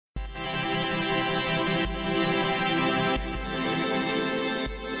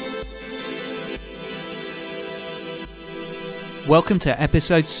Welcome to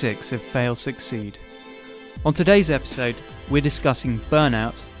episode 6 of Fail Succeed. On today's episode, we're discussing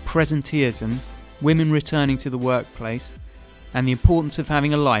burnout, presenteeism, women returning to the workplace, and the importance of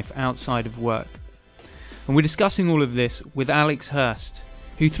having a life outside of work. And we're discussing all of this with Alex Hirst,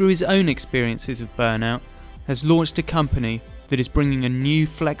 who through his own experiences of burnout has launched a company that is bringing a new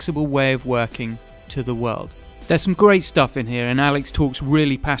flexible way of working to the world. There's some great stuff in here, and Alex talks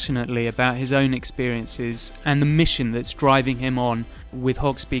really passionately about his own experiences and the mission that's driving him on with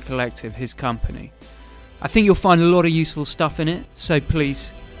Hoxby Collective, his company. I think you'll find a lot of useful stuff in it, so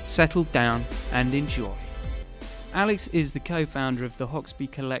please settle down and enjoy. Alex is the co-founder of the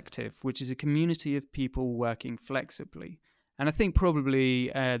Hoxby Collective, which is a community of people working flexibly. And I think probably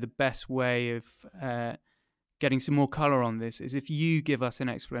the best way of getting some more colour on this is if you give us an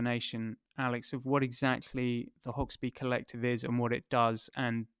explanation, Alex, of what exactly the Hoxby Collective is and what it does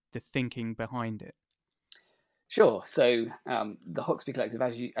and the thinking behind it. Sure. So the Hoxby Collective,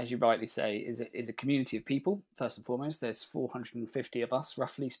 as you rightly say, is a community of people. First and foremost, there's 450 of us,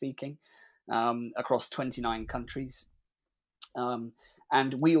 roughly speaking, across 29 countries,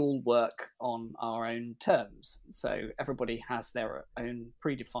 and we all work on our own terms. So everybody has their own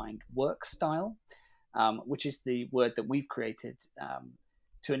predefined work style, which is the word that we've created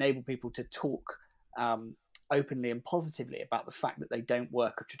to enable people to talk openly and positively about the fact that they don't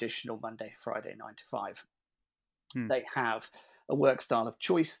work a traditional Monday, Friday, 9 to 5. They have a work style of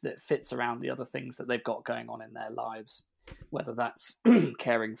choice that fits around the other things that they've got going on in their lives, whether that's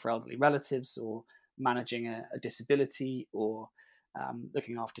caring for elderly relatives or managing a disability or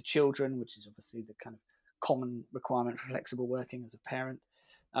looking after children, which is obviously the kind of common requirement for flexible working as a parent.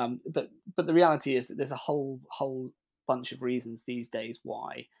 But the reality is that there's a whole bunch of reasons these days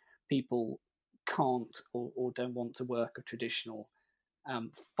why people can't or don't want to work a traditional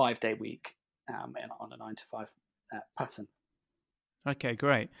 5-day week on a 9 to 5 pattern. Okay,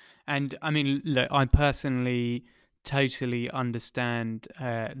 great. And I mean, look, I personally totally understand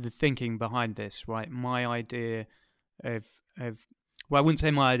the thinking behind this, right? My idea of well, I wouldn't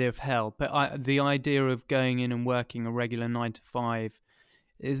say my idea of hell, but the idea of going in and working a regular 9 to 5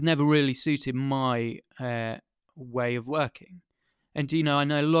 has never really suited my way of working. And, you know, I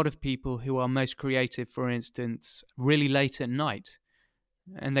know a lot of people who are most creative, for instance, really late at night,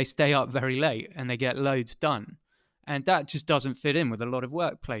 and they stay up very late and they get loads done. And that just doesn't fit in with a lot of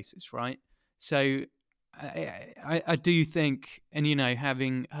workplaces, right? So I do think, and, you know,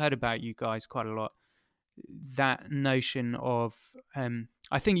 having heard about you guys quite a lot, that notion of,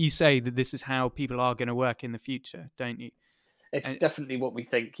 I think you say that this is how people are going to work in the future, don't you? It's definitely what we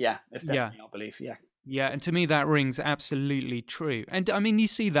think. Yeah, it's definitely our belief. Yeah. Yeah, and to me that rings absolutely true. And I mean, you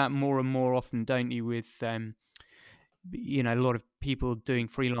see that more and more often, don't you, with you know, a lot of people doing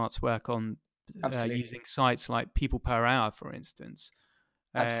freelance work on using sites like People Per Hour, for instance.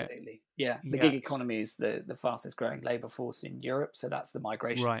 Absolutely. Yeah. The gig economy is the fastest growing labour force in Europe. So that's the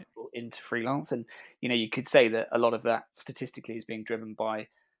migration of people into freelance. And, you know, you could say that a lot of that statistically is being driven by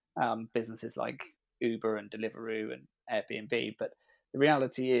businesses like Uber and Deliveroo and Airbnb. But the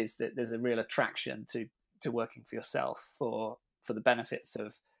reality is that there's a real attraction to working for yourself for the benefits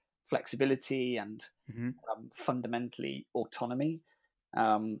of flexibility and fundamentally autonomy,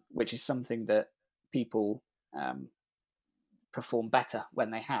 which is something that people perform better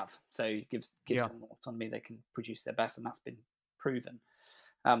when they have. So it gives them more autonomy, they can produce their best, and that's been proven.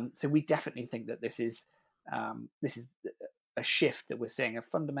 So we definitely think that this is a shift that we're seeing, a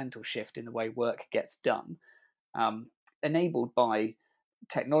fundamental shift in the way work gets done, enabled by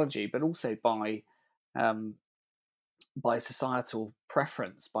technology, but also by societal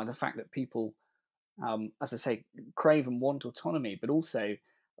preference, by the fact that people, as I say, crave and want autonomy, but also are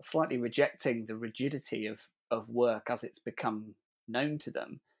slightly rejecting the rigidity of work as it's become known to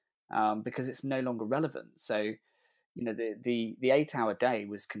them, because it's no longer relevant. So, you know, the 8-hour day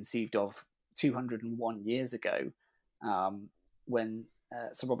was conceived of 201 years ago, when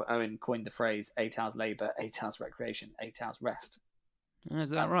Sir Robert Owen coined the phrase 8 hours labour, 8 hours recreation, 8 hours rest.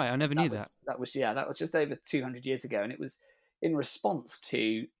 Is that right? I never knew that. That was just over 200 years ago, and it was in response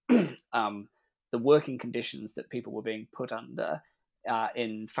to the working conditions that people were being put under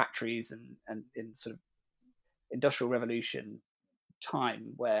in factories and in sort of industrial revolution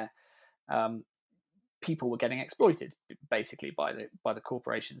time, where people were getting exploited basically by the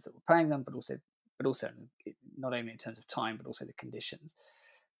corporations that were paying them, but also not only in terms of time but also the conditions.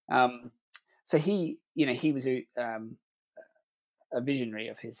 So he was a visionary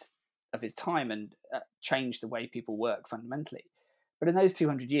of his time and changed the way people work fundamentally. But in those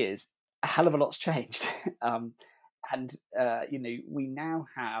 200 years, a hell of a lot's changed, and we now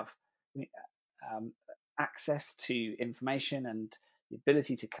have access to information and the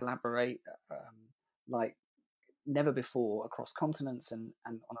ability to collaborate like never before across continents and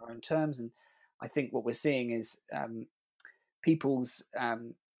on our own terms. And I think what we're seeing is people's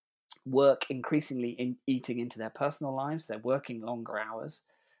work increasingly eating into their personal lives. They're working longer hours.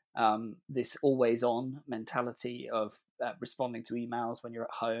 This always on mentality of responding to emails when you're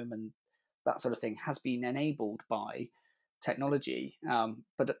at home and that sort of thing has been enabled by technology.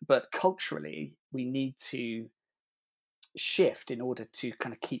 But culturally, we need to shift in order to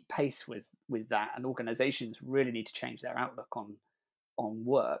kind of keep pace with that. And organizations really need to change their outlook on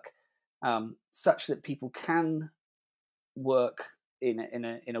work, such that people can work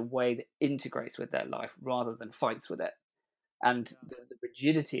in a way that integrates with their life rather than fights with it. And the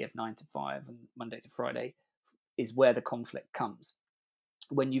rigidity of 9 to 5 and Monday to Friday is where the conflict comes.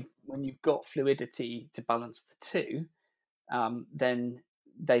 When you've got fluidity to balance the two, then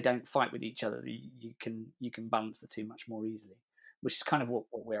they don't fight with each other. You can balance the two much more easily, which is kind of what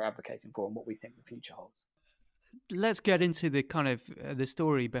we're advocating for and what we think the future holds. Let's get into the kind of the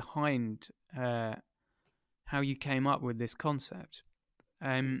story behind how you came up with this concept.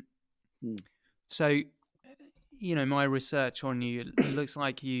 So, my research on you, it looks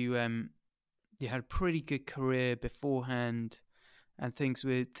like you had a pretty good career beforehand, and things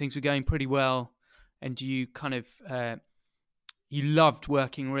were going pretty well, and you kind of you loved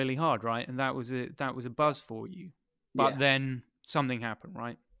working really hard, right? And that was a buzz for you. But then something happened,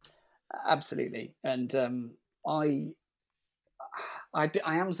 right? Absolutely. And I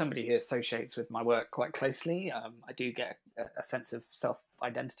am somebody who associates with my work quite closely. I do get a sense of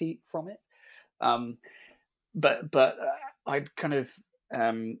self-identity from it. But I'd kind of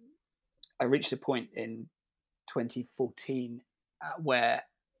I reached a point in 2014 where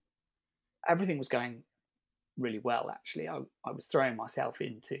everything was going really well. Actually, I was throwing myself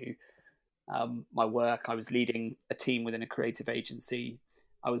into my work. I was leading a team within a creative agency.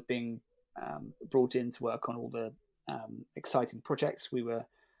 I was being brought in to work on all the exciting projects. We were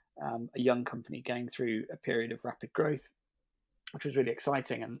a young company going through a period of rapid growth, which was really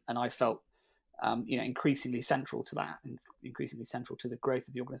exciting, and I felt increasingly central to that, and increasingly central to the growth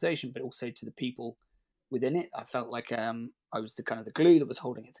of the organization, but also to the people within it. I felt like I was the kind of the glue that was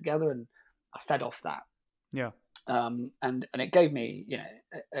holding it together, and I fed off that. Yeah. And it gave me,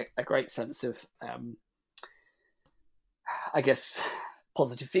 a great sense of, I guess,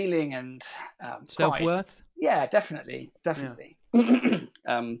 positive feeling and self-worth. Pride. Yeah, definitely. Yeah.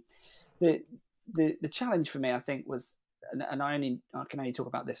 The challenge for me, I think, was, and I can only talk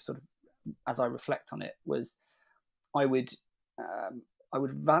about this sort of as I reflect on it, was I would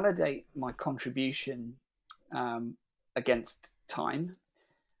validate my contribution against time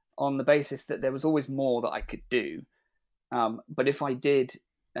on the basis that there was always more that I could do. But if I did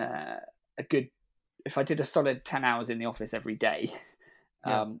a solid 10 hours in the office every day,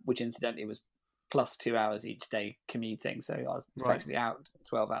 which incidentally was plus 2 hours each day commuting, so I was effectively out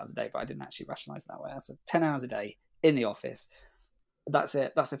 12 hours a day, but I didn't actually rationalize that way. So 10 hours a day in the office, that's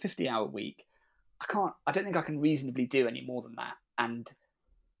a 50-hour week. I don't think I can reasonably do any more than that and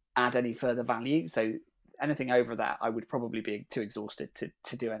add any further value. So anything over that, I would probably be too exhausted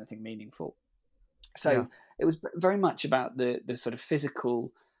to do anything meaningful. So it was very much about the sort of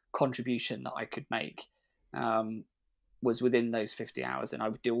physical contribution that I could make was within those 50 hours, and I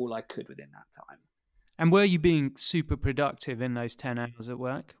would do all I could within that time. And were you being super productive in those 10 hours at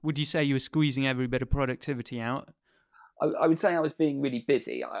work? Would you say you were squeezing every bit of productivity out? I would say I was being really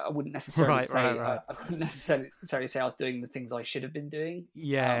busy. I wouldn't necessarily say Right. I wouldn't necessarily say I was doing the things I should have been doing.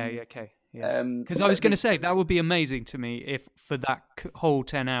 Okay. Yeah. Because I was going to say that would be amazing to me if for that whole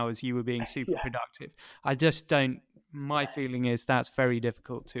 10 hours you were being super productive. I just don't. My feeling is that's very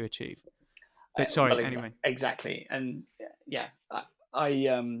difficult to achieve. But sorry, anyway. Exactly, and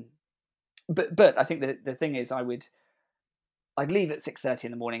but I think the thing is, I'd leave at 6:30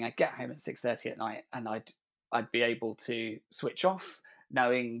 in the morning. I'd get home at 6:30 at night, and I'd be able to switch off,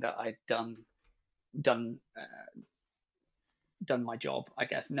 knowing that I'd done my job, I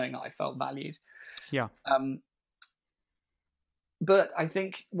guess, knowing that I felt valued. Yeah. But I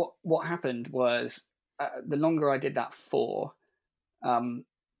think what happened was the longer I did that for,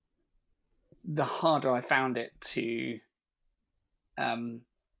 the harder I found it to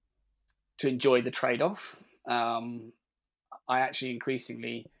enjoy the trade-off. I actually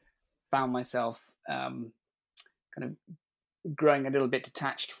increasingly found myself kind of growing a little bit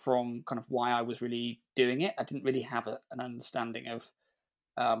detached from kind of why I was really doing it. I didn't really have an understanding of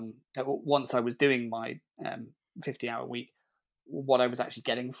once I was doing my 50-hour week, what I was actually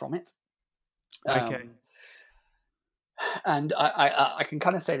getting from it. And I can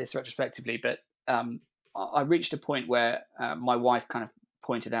kind of say this retrospectively, but I reached a point where my wife kind of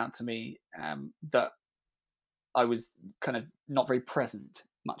pointed out to me that I was kind of not very present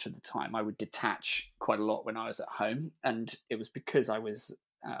much of the time. I would detach quite a lot when I was at home, and it was because I was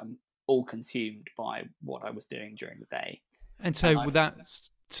all consumed by what I was doing during the day. And so, would that,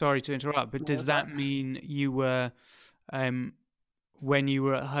 sorry to interrupt, but does that right. mean you were, when you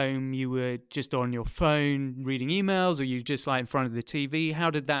were at home, you were just on your phone reading emails, or you just like in front of the TV?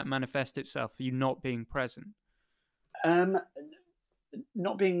 How did that manifest itself? You not being present?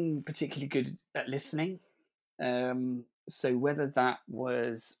 Not being particularly good at listening. So whether that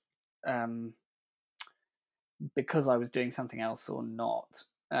was because I was doing something else or not,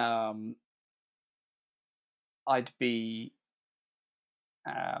 I'd be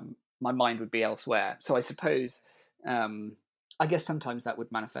my mind would be elsewhere. So I suppose, I guess sometimes that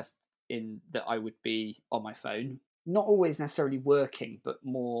would manifest in that I would be on my phone, not always necessarily working, but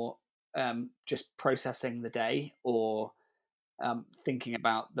more just processing the day, or thinking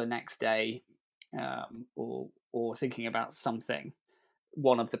about the next day, or thinking about something,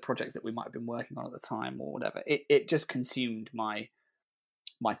 one of the projects that we might have been working on at the time, or whatever. It just consumed my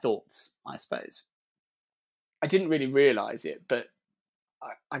thoughts, I suppose. I didn't really realize it, but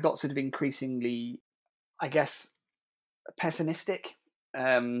I got sort of increasingly, I guess, pessimistic,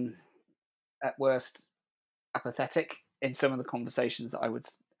 at worst apathetic, in some of the conversations that I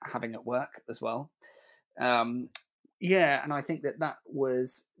was having at work as well. Yeah, and I think that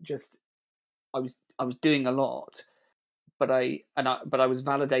was just, I was doing a lot, but I was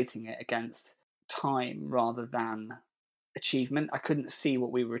validating it against time rather than achievement. I couldn't see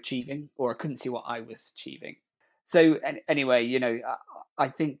what we were achieving, or I couldn't see what I was achieving. So anyway, I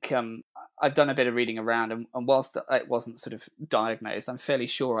think I've done a bit of reading around, and whilst it wasn't sort of diagnosed, I'm fairly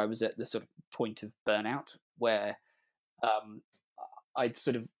sure I was at the sort of point of burnout where I'd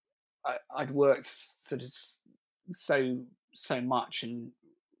sort of I'd worked sort of so much and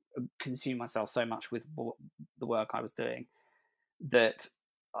consumed myself so much with the work I was doing that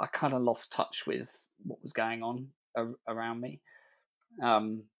I kind of lost touch with what was going on around me,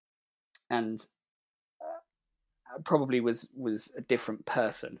 and probably was a different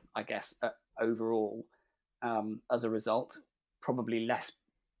person, I guess, overall, as a result. Probably less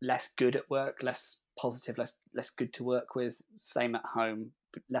good at work, less positive, less good to work with. Same at home,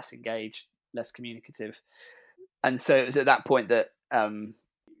 less engaged, less communicative. And so it was at that point that,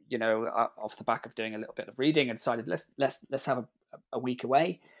 off the back of doing a little bit of reading, I decided let's have a week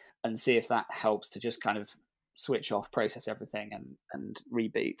away and see if that helps to just kind of switch off, process everything, and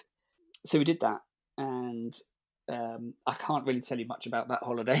reboot. So we did that, and I can't really tell you much about that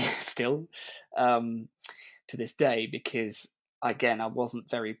holiday still, to this day, because again, I wasn't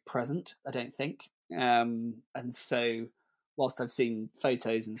very present, I don't think. And so whilst I've seen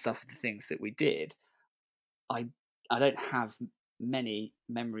photos and stuff of the things that we did, I don't have many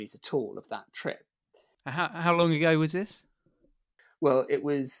memories at all of that trip. How long ago was this? Well, it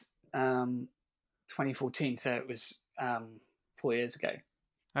was 2014, so it was 4 years ago.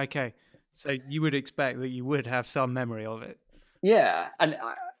 Okay, so you would expect that you would have some memory of it. Yeah, and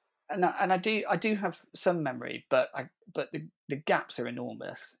I do have some memory, but the gaps are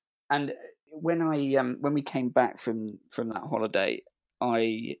enormous. And when we came back from that holiday,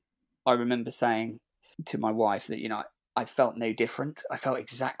 I remember saying to my wife that I felt no different. I felt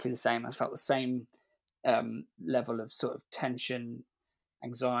exactly the same. I felt the same level of sort of tension,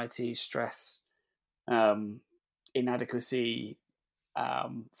 anxiety, stress, inadequacy,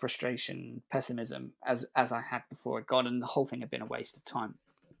 frustration, pessimism as I had before I'd gone, and the whole thing had been a waste of time.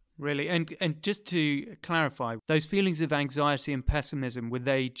 Really, and just to clarify, those feelings of anxiety and pessimism, were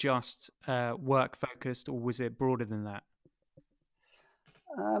they just work focused, or was it broader than that?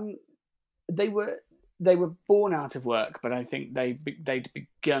 They were born out of work, but I think they'd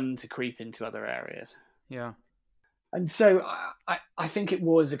begun to creep into other areas. Yeah. And so I think it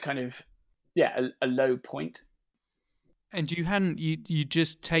was a kind of a low point. And you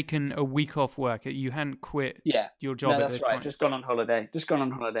just taken a week off work. You hadn't quit your job. No, that's right. Point. Just gone on holiday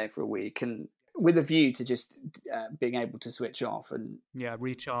for a week, and with a view to just being able to switch off and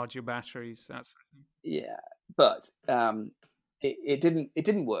recharge your batteries. That's but it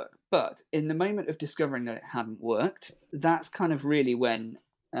didn't work. But in the moment of discovering that it hadn't worked, that's kind of really when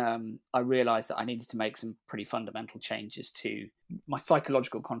I realised that I needed to make some pretty fundamental changes to my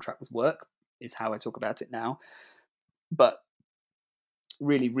psychological contract with work, is how I talk about it now. But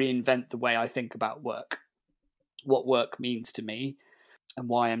really reinvent the way I think about work, what work means to me, and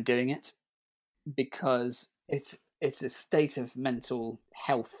why I'm doing it, because it's a state of mental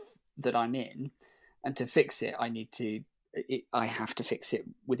health that I'm in, and to fix it, I need to I have to fix it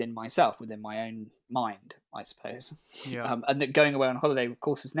within myself, within my own mind, I suppose. Yeah. And that going away on holiday, of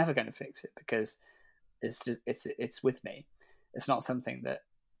course, was never going to fix it, because it's with me. It's not something that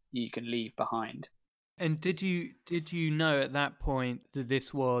you can leave behind. And did you know at that point that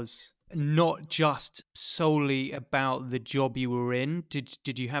this was not just solely about the job you were in?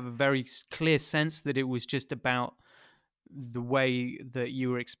 Did you have a very clear sense that it was just about the way that you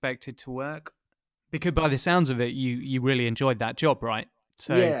were expected to work? Because by the sounds of it, you really enjoyed that job, right?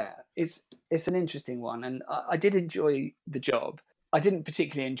 So Yeah, it's an interesting one, and I did enjoy the job. I didn't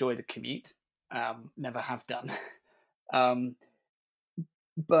particularly enjoy the commute. Never have done. um,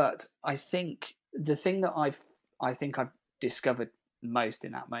 but I think the thing that I've discovered most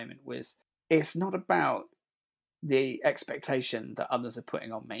in that moment was, it's not about the expectation that others are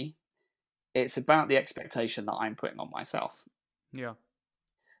putting on me. It's about the expectation that I'm putting on myself. yeah,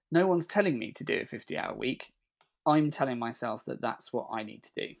 No one's telling me to do a 50-hour week. I'm telling myself that that's what I need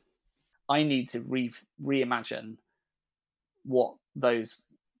to do. I need to reimagine what those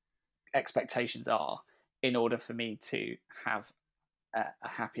expectations are in order for me to have a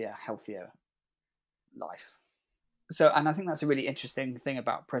happier, healthier life. So, and I think that's a really interesting thing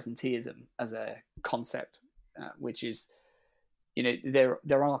about presenteeism as a concept, which is, there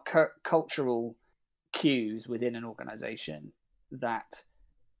are cultural cues within an organization that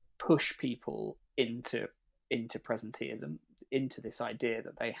push people into presenteeism, into this idea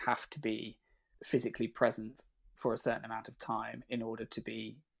that they have to be physically present for a certain amount of time in order to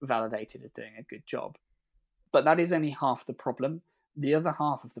be validated as doing a good job. But that is only half the problem. The other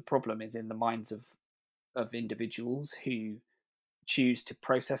half of the problem is in the minds of individuals who choose to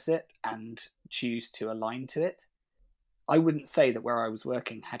process it and choose to align to it. I wouldn't say that where I was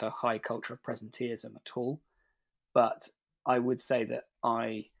working had a high culture of presenteeism at all, but I would say that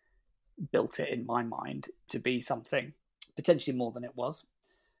I built it in my mind to be something potentially more than it was.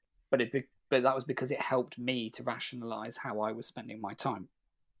 But that was because it helped me to rationalize how I was spending my time.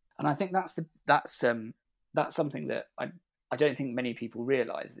 And I think that's something that I don't think many people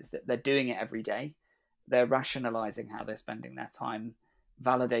realize, is that they're doing it every day. They're rationalizing how they're spending their time,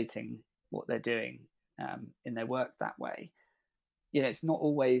 validating what they're doing in their work that way. It's not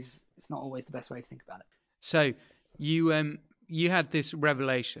always the best way to think about it. so you had this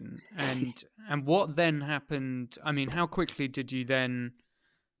revelation, and what then happened? I mean, how quickly did you then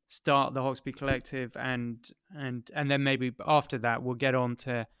start the Hoxby Collective, and then maybe after that we'll get on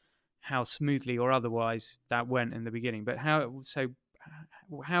to how smoothly or otherwise that went in the beginning. But how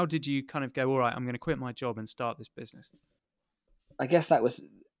did you kind of go, all right, I'm going to quit my job and start this business? I guess that was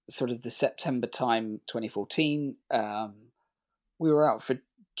sort of the September time, 2014. We were out for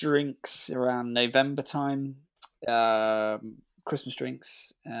drinks around November time, Christmas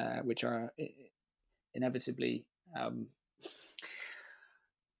drinks, which are inevitably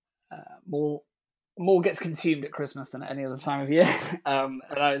more gets consumed at Christmas than at any other time of year. And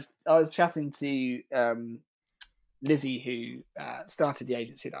I was chatting to Lizzie, who started the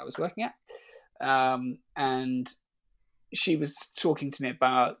agency that I was working at, and she was talking to me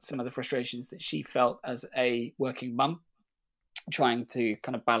about some of the frustrations that she felt as a working mum, trying to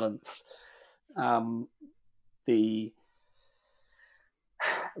kind of balance the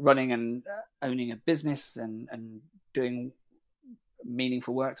running and owning a business and doing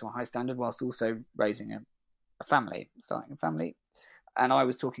meaningful work to a high standard, whilst also raising a family, starting a family. And I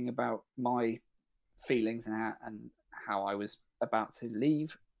was talking about my feelings and how I was about to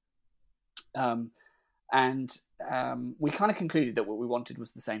leave. And we kind of concluded that what we wanted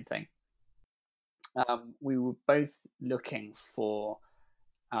was the same thing. We were both looking for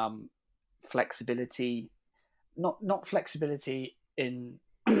flexibility, not flexibility in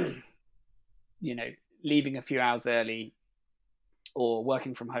leaving a few hours early or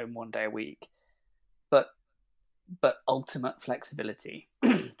working from home one day a week, but ultimate flexibility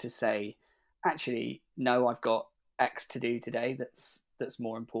to say, actually, no, I've got X to do today that's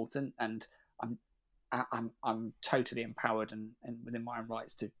more important, and I'm totally empowered and within my own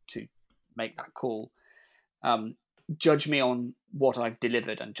rights to make that call. Judge me on what I've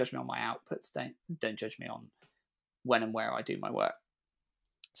delivered and judge me on my outputs. Don't judge me on when and where I do my work.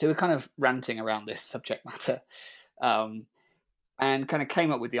 So we're kind of ranting around this subject matter, and kind of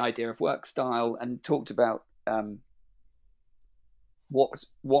came up with the idea of work style and talked about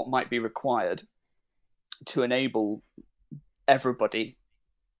what might be required to enable everybody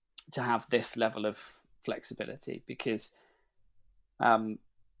to have this level of flexibility. Because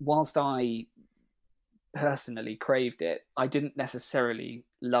whilst I personally craved it, I didn't necessarily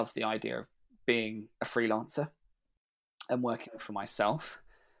love the idea of being a freelancer and working for myself.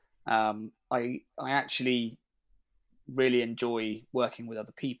 I actually really enjoy working with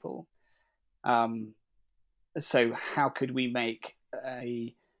other people. So how could we make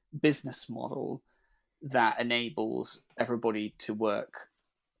a business model that enables everybody to work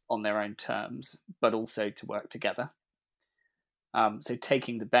on their own terms, but also to work together? So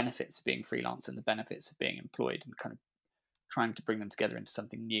taking the benefits of being freelance and the benefits of being employed and kind of trying to bring them together into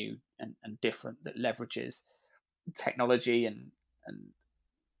something new and different that leverages technology and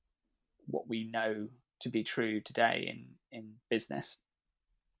what we know to be true today in business.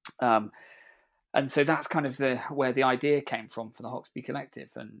 And so that's kind of where the idea came from for the Hoxby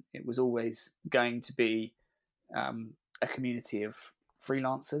Collective, and it was always going to be a community of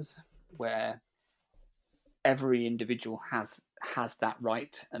freelancers where every individual has that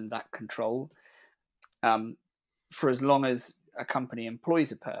right and that control. For as long as a company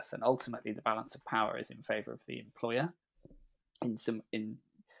employs a person, ultimately the balance of power is in favour of the employer.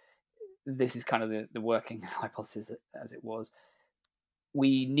 This is kind of the working hypothesis as it was.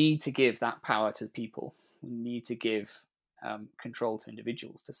 We need to give that power to people. We need to give control to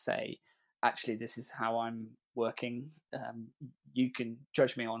individuals to say, actually, this is how I'm working. You can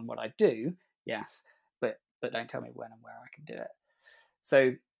judge me on what I do, yes, but don't tell me when and where I can do it.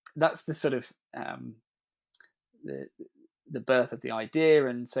 So that's the sort of the birth of the idea.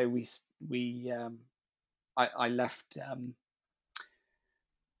 And so I left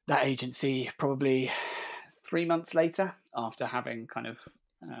that agency probably 3 months later, after having kind of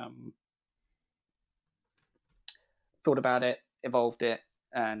thought about it, evolved it,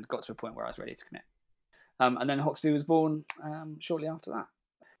 and got to a point where I was ready to commit. And then Hoxby was born shortly after that.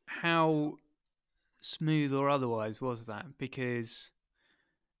 How smooth or otherwise was that? Because,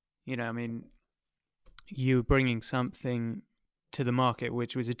 you know, I mean, you were bringing something to the market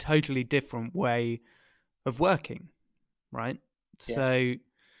which was a totally different way of working, right? Yes. So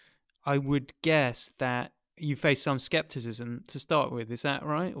I would guess that you faced some skepticism to start with. Is that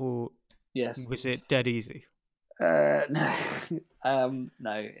right? Or yes, was it dead easy? No.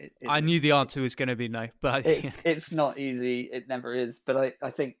 No. I knew the answer was going to be no, but it's not easy. It never is. But I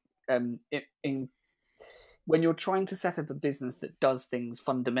think when you're trying to set up a business that does things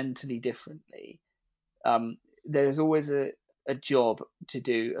fundamentally differently, there's always a job to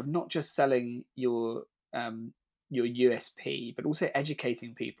do of not just selling your USP, but also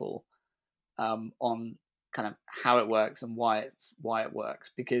educating people on kind of how it works and why it works,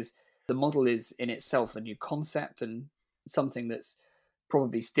 because the model is in itself a new concept and something that's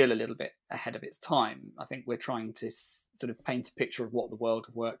probably still a little bit ahead of its time. I think we're trying to sort of paint a picture of what the world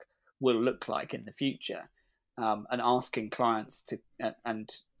of work will look like in the future, and asking clients to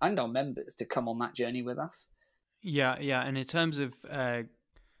and our members to come on that journey with us. Yeah. And in terms of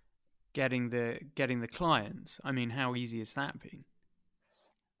getting the clients, I mean, how easy has that been?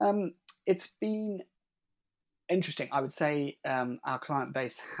 It's been interesting. I would say our client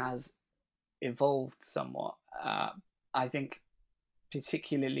base has evolved somewhat. I think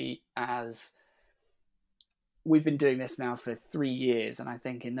particularly as we've been doing this now for 3 years, and I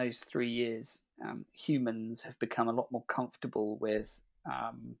think in those 3 years, humans have become a lot more comfortable with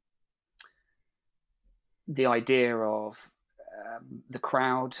the idea of the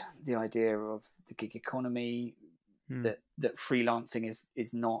crowd, the idea of the gig economy, that freelancing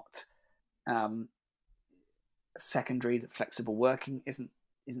is not secondary, that flexible working isn't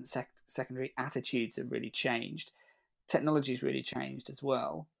secondary. Attitudes have really changed. Technology's really changed as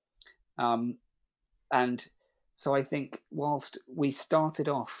well. And so I think whilst we started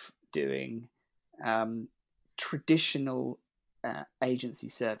off doing traditional agency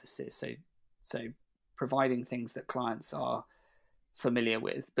services, so providing things that clients are familiar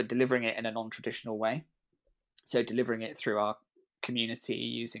with, but delivering it in a non-traditional way, so delivering it through our community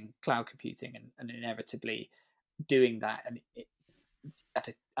using cloud computing and inevitably doing that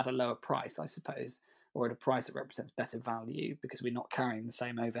at a lower price, I suppose, or at a price that represents better value because we're not carrying the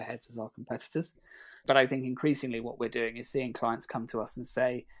same overheads as our competitors. But I think increasingly what we're doing is seeing clients come to us and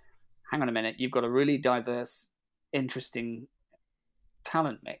say, hang on a minute, you've got a really diverse, interesting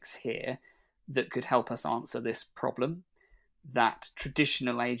talent mix here that could help us answer this problem that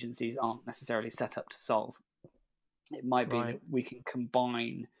traditional agencies aren't necessarily set up to solve. It might be that we can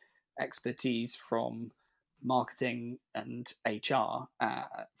combine expertise from marketing and HR,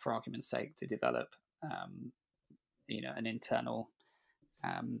 for argument's sake, to develop, an internal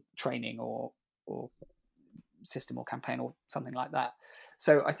training or system or campaign or something like that.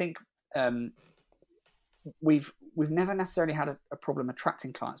 So I think we've never necessarily had a problem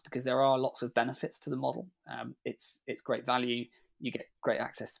attracting clients because there are lots of benefits to the model. It's great value. You get great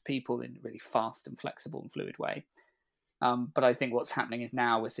access to people in a really fast and flexible and fluid way. But I think what's happening is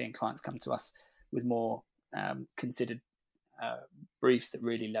now we're seeing clients come to us with more considered briefs that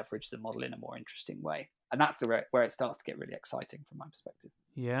really leverage the model in a more interesting way. And that's where it starts to get really exciting from my perspective.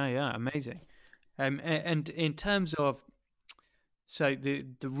 Yeah, amazing. And in terms of, so the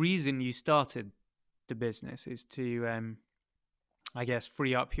reason you started the business is to, I guess,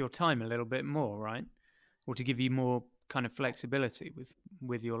 free up your time a little bit more, right? Or to give you more kind of flexibility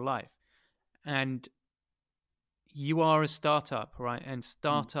with your life. And you are a startup, right? And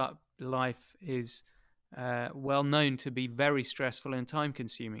startup life is well known to be very stressful and time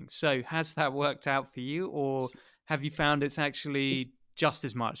consuming. So has that worked out for you, or have you found it's actually just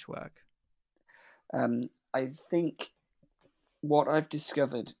as much work? I think what I've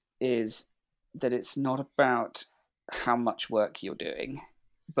discovered is that it's not about how much work you're doing,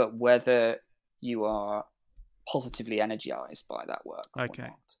 but whether you are positively energized by that work or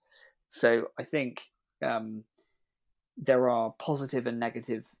not. So I think there are positive and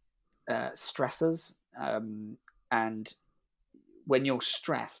negative stressors, and when you're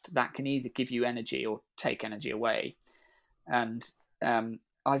stressed, that can either give you energy or take energy away. And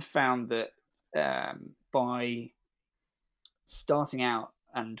I've found that by starting out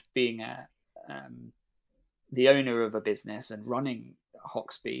and being the owner of a business and running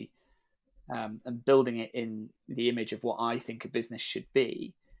Hoxby, and building it in the image of what I think a business should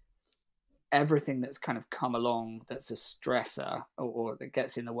be, everything that's kind of come along that's a stressor or that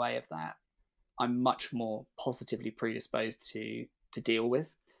gets in the way of that, I'm much more positively predisposed to deal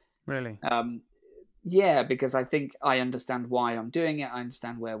with. Really? Yeah, because I think I understand why I'm doing it. I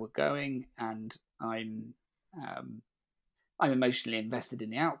understand where we're going, and I'm emotionally invested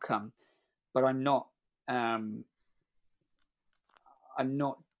in the outcome. But I'm not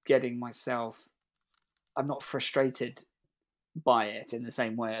getting myself. I'm not frustrated by it in the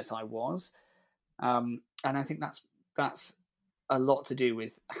same way as I was, and I think that's a lot to do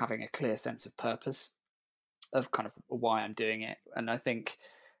with having a clear sense of purpose of kind of why I'm doing it. And I think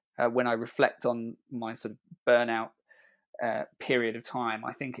when I reflect on my sort of burnout period of time,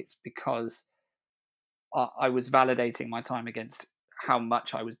 I think it's because I was validating my time against how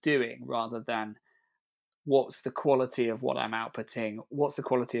much I was doing rather than what's the quality of what I'm outputting, what's the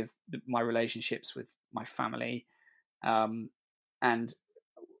quality of my relationships with my family, and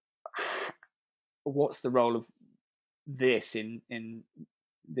what's the role of this in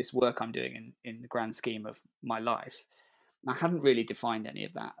this work I'm doing in the grand scheme of my life. I hadn't really defined any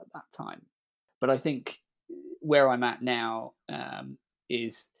of that at that time. But I think where I'm at now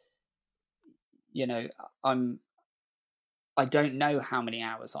is, I don't know how many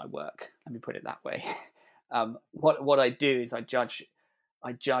hours I work. Let me put it that way. What I do is I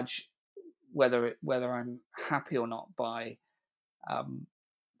judge whether I'm happy or not by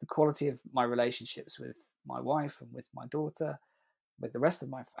the quality of my relationships with my wife and with my daughter, with the rest of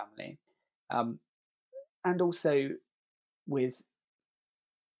my family, and also with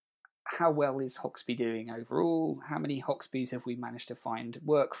how well is Hoxby doing overall? How many Hoxbys have we managed to find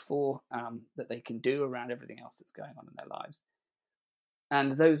work for that they can do around everything else that's going on in their lives?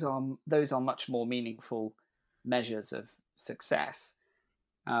 And those are much more meaningful measures of success.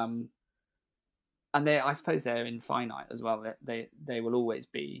 And I suppose they're infinite as well. They will always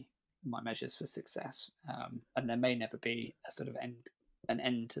be my measures for success, and there may never be a sort of an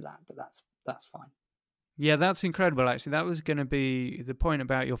end to that, but that's fine. Yeah, that's incredible, actually. That was going to be the point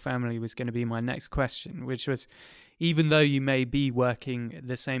about your family was going to be my next question, which was, even though you may be working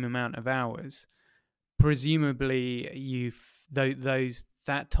the same amount of hours, presumably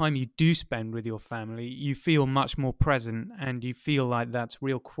that time you do spend with your family, you feel much more present and you feel like that's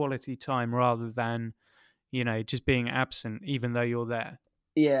real quality time rather than, just being absent, even though you're there.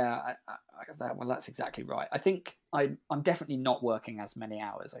 Yeah, well, that's exactly right. I think I'm definitely not working as many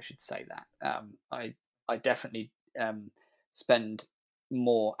hours. I should say that. I definitely spend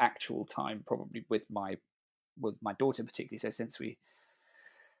more actual time probably with my daughter, particularly. So since we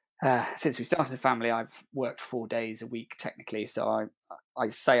started a family, I've worked 4 days a week technically. So I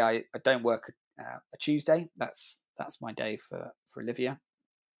say I don't work a Tuesday. That's my day for Olivia.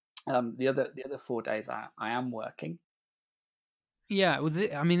 The other 4 days I am working. Yeah, well,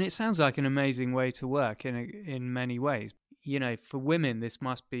 it sounds like an amazing way to work in many ways. For women, this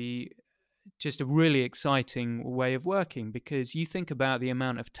must be just a really exciting way of working, because you think about the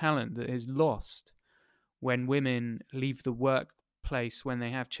amount of talent that is lost when women leave the workplace when they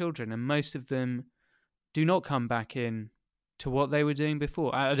have children, and most of them do not come back in to what they were doing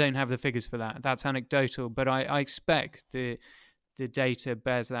before. I don't have the figures for that. That's anecdotal, but I expect the data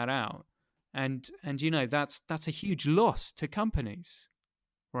bears that out. And that's a huge loss to companies,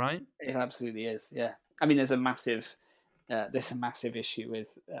 right? It absolutely is. Yeah, I mean, there's a massive there's a massive issue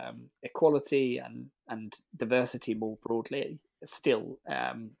with equality and diversity more broadly still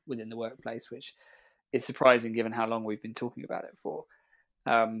within the workplace, which is surprising given how long we've been talking about it for.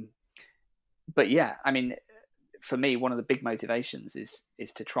 But yeah, I mean, for me, one of the big motivations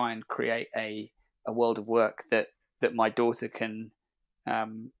is to try and create a world of work that my daughter can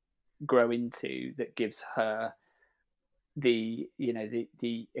grow into, that gives her the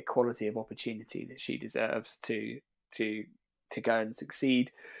equality of opportunity that she deserves to go and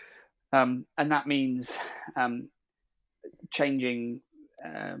succeed, and that means changing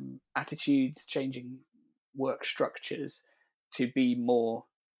attitudes, changing work structures to be more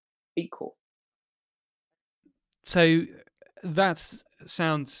equal. So that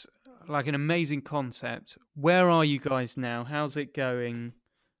sounds like an amazing concept. Where are you guys now? How's it going?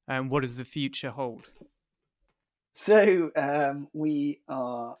 And what does the future hold? So we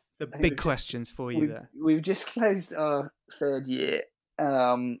are... The big questions for you there. We've just closed our third year,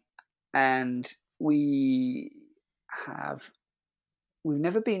 and we've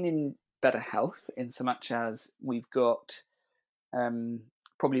never been in better health, in so much as we've got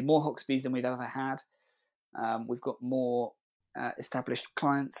probably more Hoxbys than we've ever had. We've got more established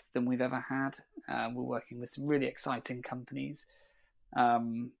clients than we've ever had. We're working with some really exciting companies,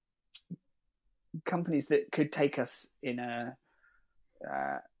 companies that could take us in a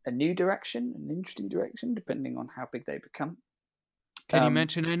new direction, an interesting direction, depending on how big they become. Can you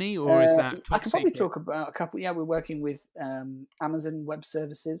mention any, or is that top I can probably secret? talk about a couple. Yeah, we're working with Amazon Web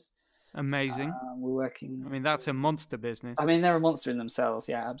Services. Amazing. We're working... I mean, that's a monster business. I mean, they're a monster in themselves.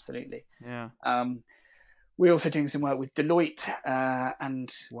 Yeah, absolutely. Yeah. We're also doing some work with Deloitte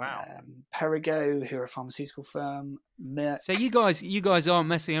and Wow. Perrigo, who are a pharmaceutical firm. Merck. So you guys aren't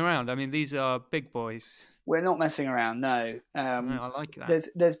messing around. I mean, these are big boys. We're not messing around. No. No, I like that.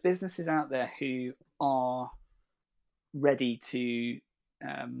 There's businesses out there who are ready to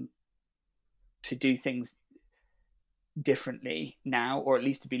do things differently now, or at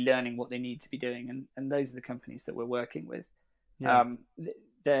least to be learning what they need to be doing, and those are the companies that we're working with. Yeah.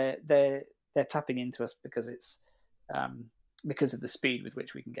 They're tapping into us because it's because of the speed with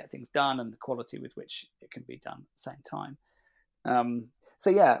which we can get things done and the quality with which it can be done at the same time. So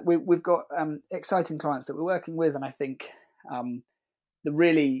yeah, we've got exciting clients that we're working with, and I think the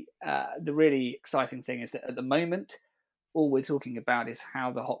really exciting thing is that at the moment, all we're talking about is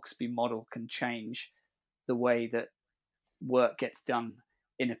how the Hoxby model can change the way that work gets done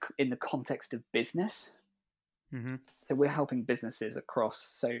in the context of business. Mm-hmm. So we're helping businesses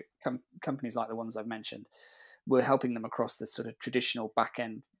across, companies like the ones I've mentioned, we're helping them across the sort of traditional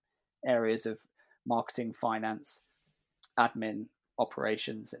back-end areas of marketing, finance, admin,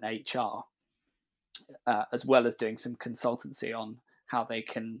 operations, and HR, as well as doing some consultancy on how they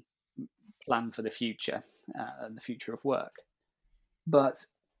can plan for the future and the future of work. But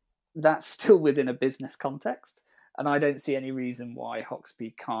that's still within a business context. And I don't see any reason why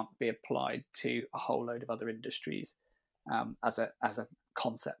Hoxby can't be applied to a whole load of other industries as a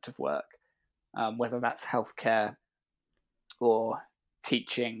concept of work, whether that's healthcare or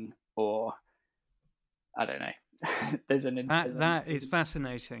teaching or I don't know. That is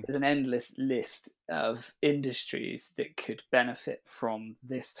fascinating. There's an endless list of industries that could benefit from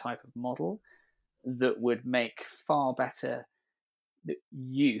this type of model that would make far better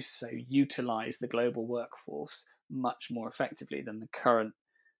use, so utilize the global workforce much more effectively than the current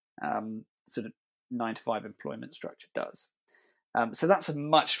sort of 9-to-5 employment structure does. So that's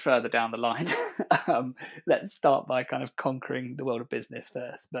much further down the line. Let's start by kind of conquering the world of business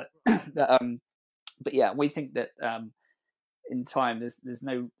first. But yeah, we think that in time there's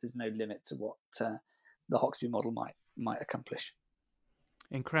no limit to what the Hoxby model might accomplish.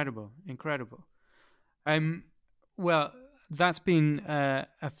 Incredible. Well, that's been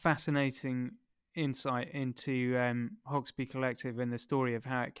a fascinating insight into Hoxby Collective and the story of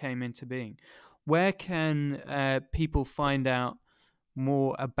how it came into being. Where can people find out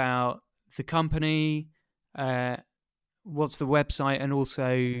more about the company? What's the website, and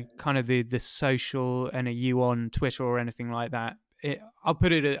also kind of the social, and are you on Twitter or anything like that? I'll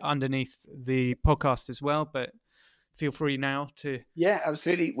put it underneath the podcast as well, but feel free now to... Yeah,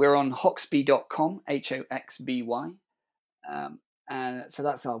 absolutely. We're on hoxby.com, HOXBY. And so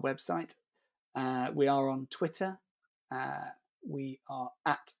that's our website. We are on Twitter. We are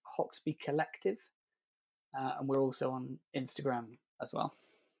at Hoxby Collective. And we're also on Instagram as well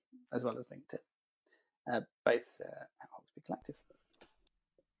as LinkedIn. Both at Hoxby Collective.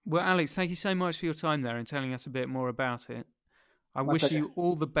 Well, Alex, thank you so much for your time there and telling us a bit more about it. I wish you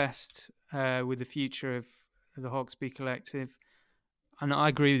all the best with the future of the Hoxby Collective. And I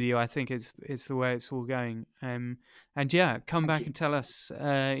agree with you. I think it's the way it's all going. And yeah, come Thank back you. and tell us,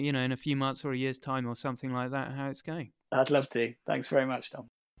 in a few months or a year's time or something like that, how it's going. I'd love to. Thanks very much, Tom.